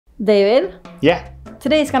David? Yeah.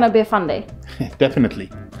 Today's gonna be a fun day. Definitely.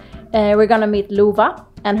 We're gonna meet Lova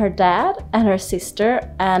and her dad and her sister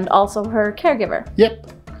and also her caregiver. Yep.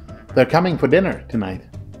 They're coming for dinner tonight.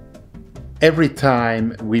 Every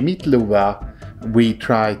time we meet Lova, we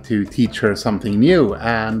try to teach her something new,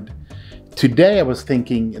 and today I was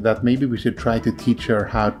thinking that maybe we should try to teach her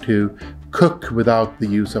how to cook without the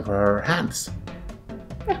use of her hands.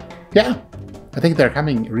 Yeah. I think they're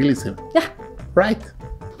coming really soon. Yeah. Right.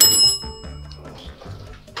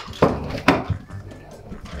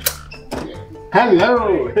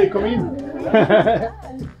 Hello! Kom in!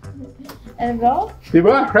 Är det bra? Det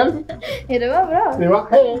var själv. Ja, det var bra. Det var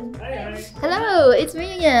hej. Hello, it's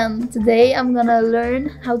me again. Today I'm gonna learn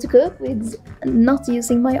how to cook with not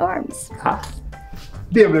using my arms.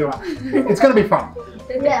 Det blir bra. It's gonna be fun.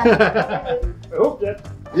 Yeah. Oh,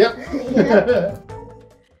 yep.